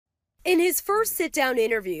In his first sit-down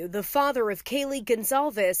interview, the father of Kaylee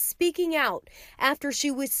Goncalves speaking out after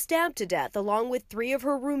she was stabbed to death along with 3 of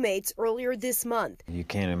her roommates earlier this month. You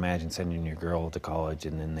can't imagine sending your girl to college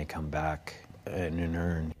and then they come back and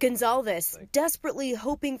earn. Goncalves desperately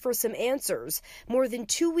hoping for some answers. More than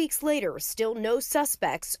 2 weeks later, still no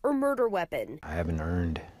suspects or murder weapon. I haven't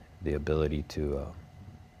earned the ability to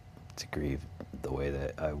grieve the way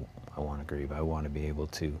that I want to grieve. I want to be able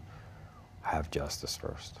to have justice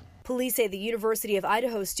first. Police say the University of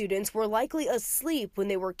Idaho students were likely asleep when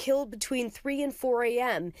they were killed between 3 and 4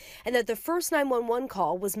 a.m. and that the first 911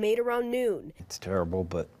 call was made around noon. It's terrible,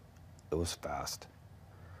 but it was fast.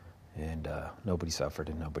 And nobody suffered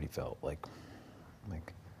and nobody felt like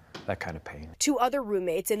that kind of pain. 2 other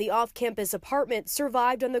roommates in the off-campus apartment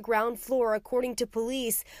survived on the ground floor, according to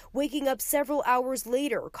police, waking up several hours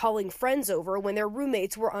later, calling friends over when their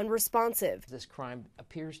roommates were unresponsive. This crime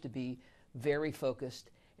appears to be very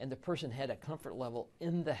focused, and the person had a comfort level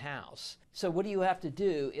in the house. So what do you have to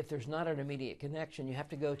do if there's not an immediate connection? You have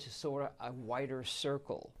to go to sort of a wider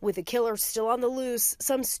circle. With the killer still on the loose,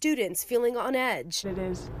 some students feeling on edge. It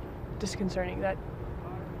is disconcerting that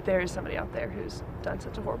there is somebody out there who's done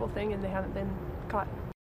such a horrible thing and they haven't been caught.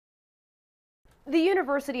 The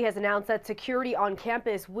university has announced that security on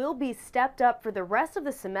campus will be stepped up for the rest of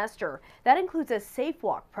the semester. That includes a Safe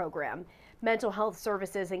Walk program. Mental health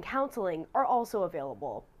services and counseling are also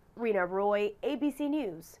available. Rena Roy, ABC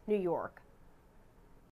News, New York.